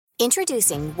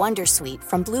Introducing Wondersuite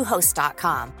from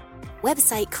Bluehost.com.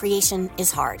 Website creation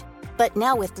is hard, but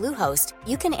now with Bluehost,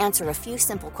 you can answer a few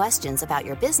simple questions about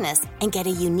your business and get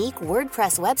a unique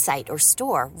WordPress website or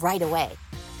store right away.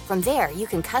 From there, you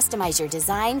can customize your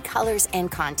design, colors,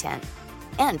 and content.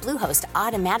 And Bluehost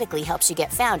automatically helps you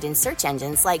get found in search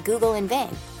engines like Google and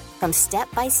Bing. From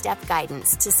step-by-step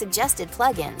guidance to suggested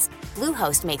plugins,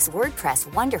 Bluehost makes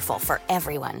WordPress wonderful for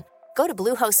everyone. Go to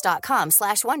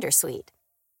bluehost.com/wondersuite.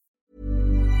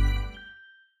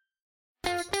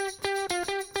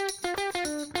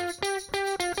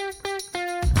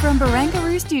 From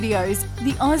Barangaroo Studios,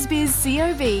 the AusBiz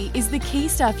COB is the key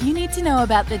stuff you need to know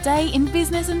about the day in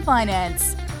business and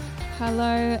finance.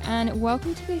 Hello and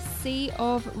welcome to the Sea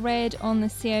of Red on the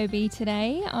COB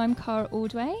today. I'm Cara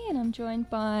Ordway and I'm joined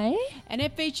by...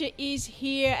 Annette Beecher is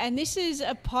here, and this is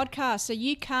a podcast, so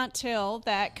you can't tell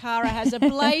that Cara has a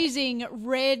blazing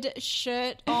red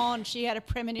shirt on. She had a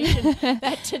premonition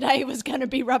that today was going to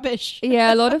be rubbish.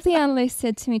 Yeah, a lot of the analysts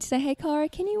said to me today, hey Cara,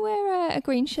 can you wear a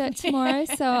green shirt tomorrow?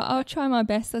 So I'll try my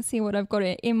best. I'll see what I've got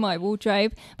in my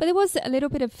wardrobe. But there was a little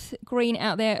bit of green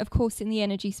out there, of course, in the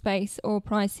energy space. Oil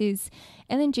prices,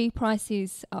 LNG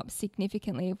prices up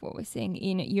significantly of what we're seeing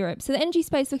in Europe. So the energy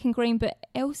space looking green, but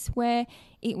elsewhere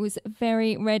it was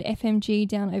very red. FMG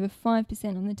down over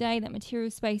 5% on the day. That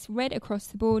material space red across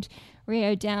the board.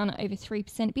 Rio down over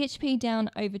 3%. BHP down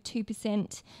over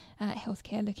 2%.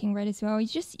 Healthcare looking red as well. You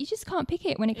just can't pick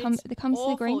it when it comes to the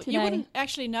green today. You wouldn't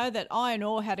actually know that iron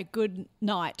ore had a good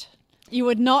night. You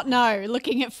would not know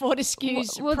looking at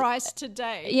Fortescue's price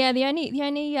today. Yeah, the only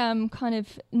kind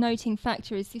of noting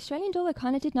factor is the Australian dollar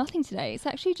kind of did nothing today. It's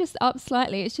actually just up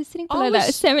slightly. It's just sitting below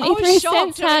that 73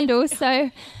 cents handle. So,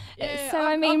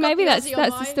 I mean, maybe that's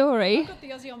the story. I've got the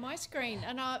Aussie on my screen,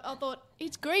 and I thought,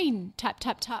 it's green. Tap,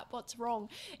 tap, tap. What's wrong?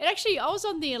 I was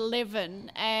on the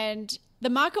 11, and the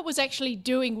market was actually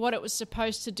doing what it was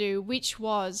supposed to do, which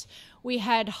was we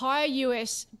had higher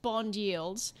US bond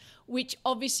yields, which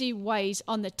obviously weighs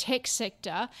on the tech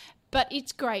sector, but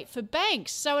it's great for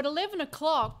banks. So at 11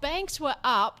 o'clock, banks were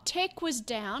up, tech was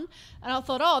down, and I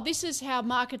thought, this is how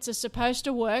markets are supposed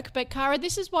to work. But, Cara,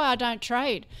 this is why I don't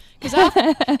trade, because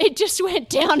it just went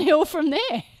downhill from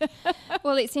there.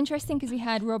 Well, it's interesting because we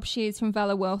had Rob Shears from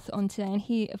Valor Wealth on today, and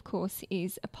he, of course,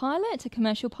 is a pilot, a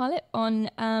commercial pilot on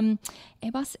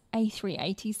Airbus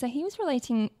A380. So he was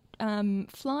relating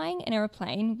flying an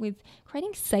aeroplane with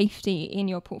creating safety in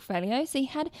your portfolio. So you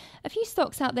had a few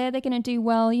stocks out there. They're going to do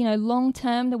well, long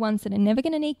term, the ones that are never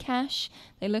going to need cash.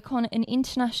 They look on an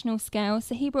international scale.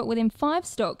 So he brought with him 5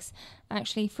 stocks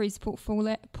actually for his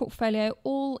portfolio,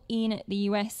 all in the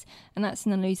US, and that's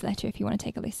in the newsletter if you want to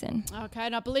take a listen. Okay,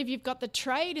 and I believe you've got the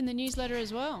trade in the newsletter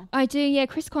as well. I do, yeah.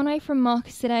 Chris Conway from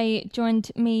Marcus Today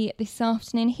joined me this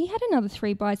afternoon. He had another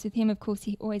 3 buys with him. Of course,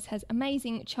 he always has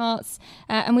amazing charts,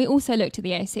 and we also looked at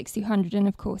the ASX200, and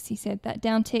of course he said that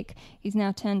downtick is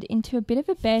now turned into a bit of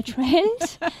a bear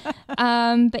trend.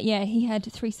 But yeah, he had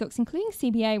 3 stocks, including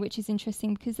CBA, which is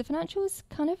interesting because the financials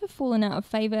kind of have fallen out of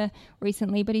favour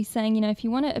recently, but he's saying, if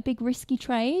you want a big risky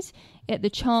trade, the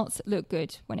charts look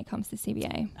good when it comes to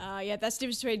CBA. Yeah, that's the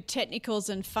difference between technicals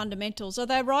and fundamentals.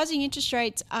 Although rising interest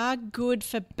rates are good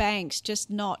for banks,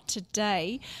 just not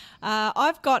today.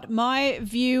 I've got my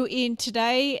view in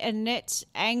today, Annette's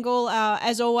angle.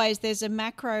 As always, there's a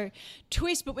macro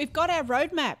twist, but we've got our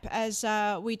roadmap as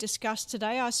we discussed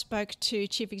today. I spoke to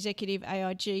Chief Executive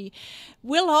AIG,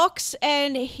 Will Ox,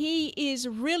 and he is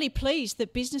really pleased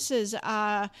that businesses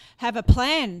have a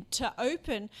plan to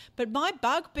open. But my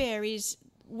bugbear is,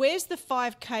 where's the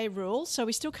 5K rule? So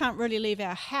we still can't really leave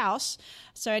our house,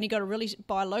 so only got to really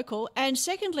buy local. And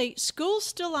secondly, schools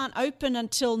still aren't open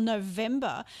until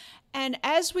November. And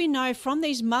as we know from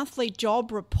these monthly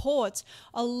job reports,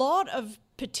 a lot of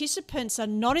participants are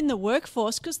not in the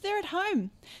workforce because they're at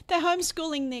home. They're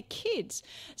homeschooling their kids.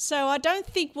 So I don't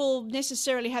think we'll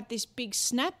necessarily have this big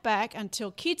snapback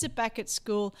until kids are back at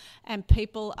school and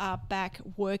people are back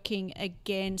working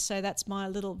again. So that's my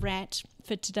little rant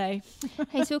for today.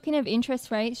 Hey, talking of interest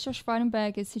rates, Josh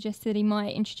Frydenberg has suggested he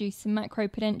might introduce some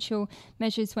macro-prudential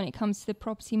measures when it comes to the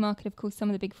property market. Of course, some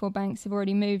of the big 4 banks have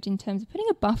already moved in terms of putting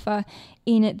a buffer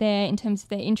in it there in terms of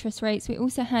their interest rates. We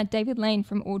also had David Lane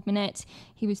from Ord Minnett.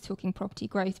 He was talking property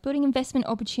growth, building investment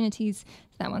opportunities.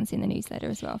 That one's in the newsletter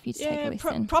as well for you to take a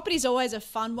listen. Property's always a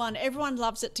fun one. Everyone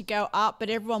loves it to go up,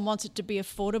 but everyone wants it to be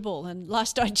affordable. And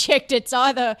last I checked, it's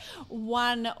either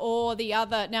one or the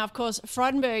other. Now, of course,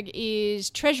 Frydenberg is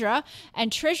Treasurer,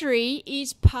 and Treasury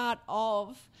is part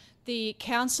of the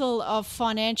Council of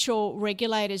Financial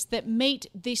Regulators that meet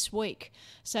this week.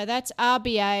 So that's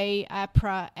RBA,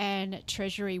 APRA and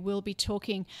Treasury will be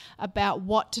talking about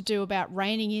what to do about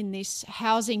reining in this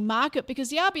housing market, because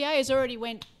the RBA has already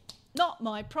went, not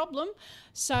my problem.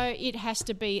 So it has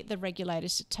to be the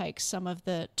regulators to take some of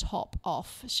the top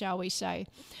off, shall we say.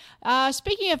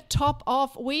 Speaking of top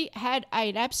off, we had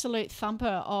an absolute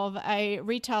thumper of a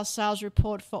retail sales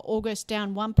report for August,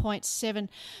 down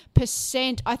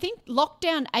 1.7%. I think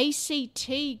lockdown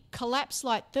ACT collapsed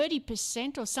like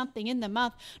 30% or something in the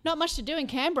month. Not much to do in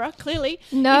Canberra, clearly.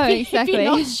 No, If exactly.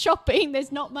 you're not shopping,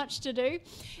 there's not much to do.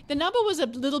 The number was a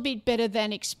little bit better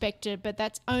than expected, but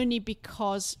that's only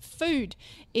because food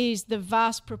is the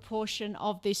vast proportion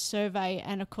of this survey.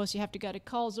 And, of course, you have to go to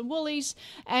Coles and Woolies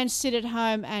and sit at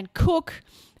home and cook.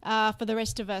 For the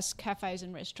rest of us, cafes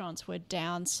and restaurants were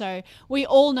down. So we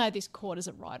all know this quarter's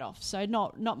a write-off. So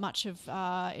not much of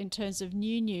in terms of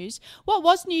new news. What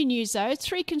was new news, though?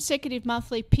 3 consecutive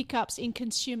monthly pickups in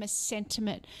consumer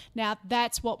sentiment. Now,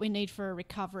 that's what we need for a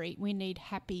recovery. We need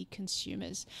happy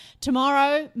consumers.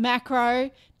 Tomorrow,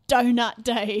 macro, donut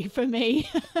day for me.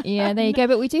 Yeah, there you go.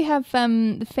 But we do have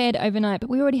the Fed overnight, but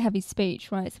we already have his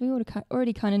speech, right? So we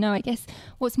already kind of know. I guess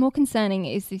what's more concerning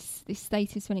is this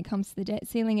status when it comes to the debt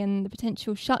ceiling and the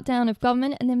potential shutdown of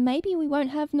government, and then maybe we won't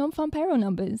have non-farm payroll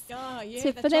numbers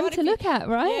for them to look at,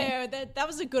 right? Yeah, that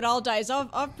was the good old days.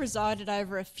 I've presided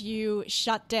over a few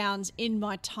shutdowns in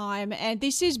my time, and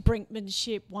this is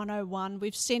brinkmanship 101.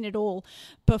 We've seen it all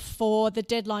before. The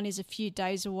deadline is a few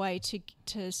days away to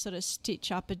sort of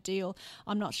stitch up a deal.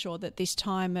 I'm not sure that this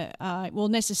time will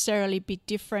necessarily be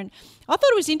different. I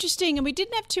thought it was interesting, and we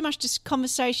didn't have too much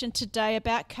conversation today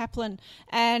about Kaplan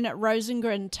and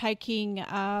Rosengren taking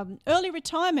early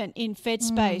retirement in Fed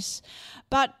space.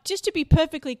 But just to be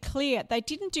perfectly clear, they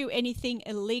didn't do anything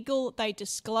illegal. They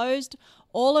disclosed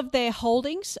all of their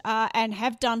holdings and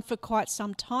have done for quite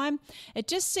some time. It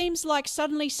just seems like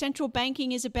suddenly central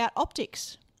banking is about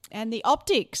optics. And the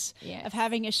optics of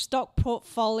having a stock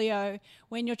portfolio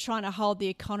when you're trying to hold the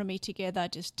economy together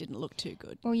just didn't look too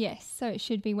good. Well, yes. So it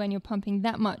should be when you're pumping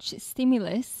that much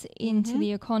stimulus into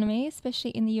the economy,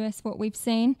 especially in the US, what we've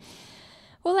seen.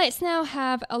 Well, let's now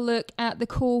have a look at the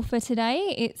call for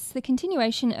today. It's the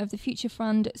continuation of the Future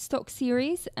Fund stock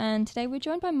series. And today we're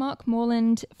joined by Mark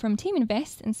Morland from Team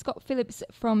Invest and Scott Phillips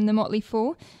from the Motley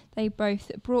Fool. They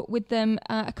both brought with them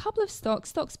a couple of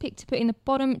stocks picked to put in the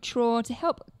bottom drawer to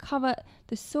help cover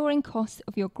the soaring costs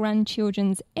of your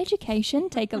grandchildren's education.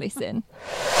 Take a listen.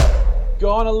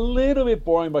 Gone a little bit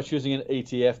boring by choosing an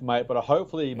ETF, mate, but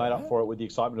hopefully you made up for it with the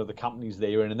excitement of the companies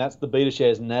there, and that's the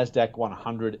BetaShares NASDAQ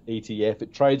 100 ETF.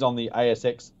 It trades on the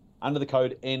ASX under the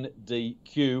code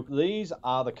NDQ. These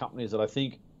are the companies that I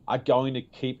think are going to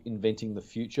keep inventing the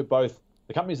future, both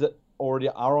the companies that already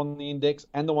are on the index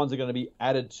and the ones that are going to be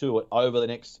added to it over the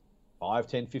next 5,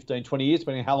 10, 15, 20 years,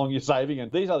 depending on how long you're saving.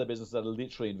 And these are the businesses that are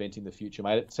literally inventing the future,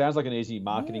 mate. It sounds like an easy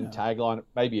marketing tagline.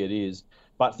 Maybe it is.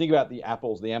 But think about the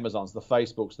Apples, the Amazons, the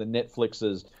Facebooks, the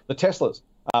Netflixes, the Teslas,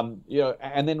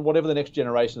 and then whatever the next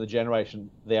generation, the generation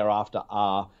thereafter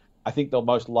are. I think they'll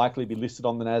most likely be listed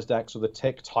on the NASDAQ. So the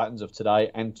tech titans of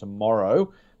today and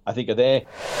tomorrow, I think, are there.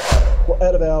 Well,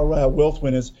 out of our wealth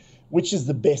winners, which is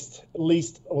the best,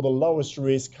 least, or the lowest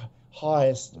risk,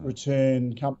 highest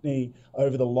return company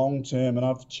over the long term? And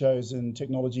I've chosen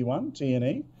Technology One,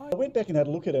 TNE. I went back and had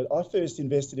a look at it. I first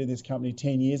invested in this company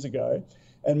 10 years ago,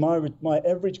 and my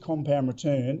average compound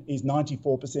return is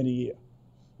 94% a year.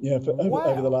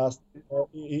 Over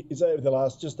the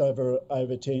last just over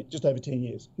 10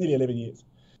 years, nearly 11 years.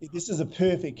 This is a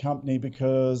perfect company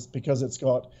because it's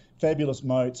got fabulous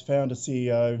moats, founder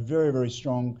CEO, very, very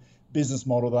strong business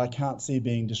model that I can't see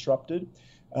being disrupted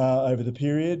over the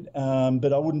period.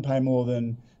 But I wouldn't pay more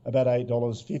than about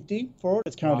 $8.50 for it.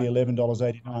 It's currently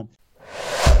 $11.89.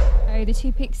 So the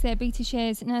two picks there,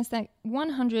 BetaShares, NASDAQ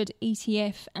 100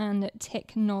 ETF and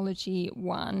Technology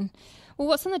One. Well,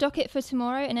 what's on the docket for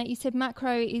tomorrow? Annette, you said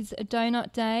macro is a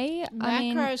donut day.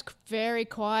 Macro is very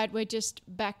quiet. We're just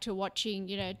back to watching,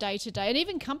 day to day. And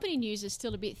even company news is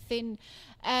still a bit thin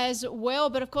as well.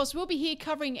 But, of course, we'll be here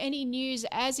covering any news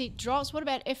as it drops. What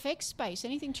about FX space?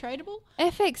 Anything tradable?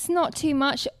 FX, not too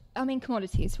much. I mean,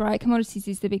 commodities, right? Commodities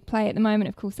is the big play at the moment,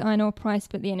 of course, iron ore price,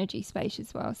 but the energy space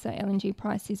as well. So LNG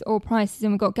prices, oil prices.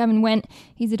 And we've got Gavin Wendt.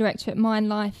 He's the director at Mine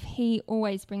Life. He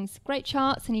always brings great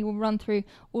charts and he will run through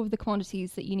all of the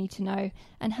commodities that you need to know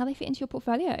and how they fit into your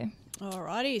portfolio.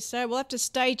 Alrighty, so we'll have to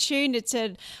stay tuned. It's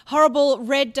a horrible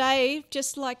red day,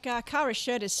 just like Kara's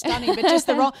shirt is stunning, but just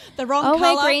the wrong I'll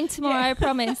colour. wear green tomorrow, I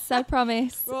promise. I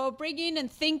promise. Well, bring in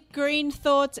and think green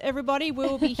thoughts, everybody.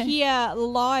 We'll be here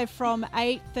live from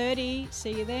 8:30.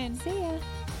 See you then. See ya.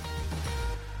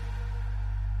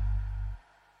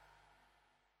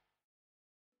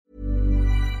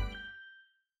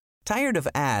 Tired of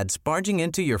ads barging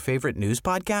into your favorite news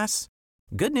podcasts?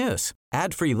 Good news.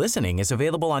 Ad-free listening is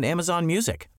available on Amazon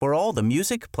Music for all the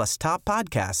music plus top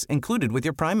podcasts included with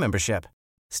your Prime membership.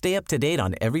 Stay up to date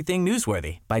on everything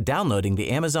newsworthy by downloading the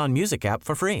Amazon Music app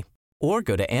for free or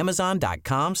go to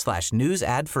amazon.com/news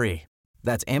ad free.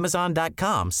 That's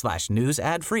amazon.com/news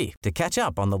ad free to catch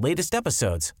up on the latest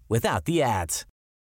episodes without the ads.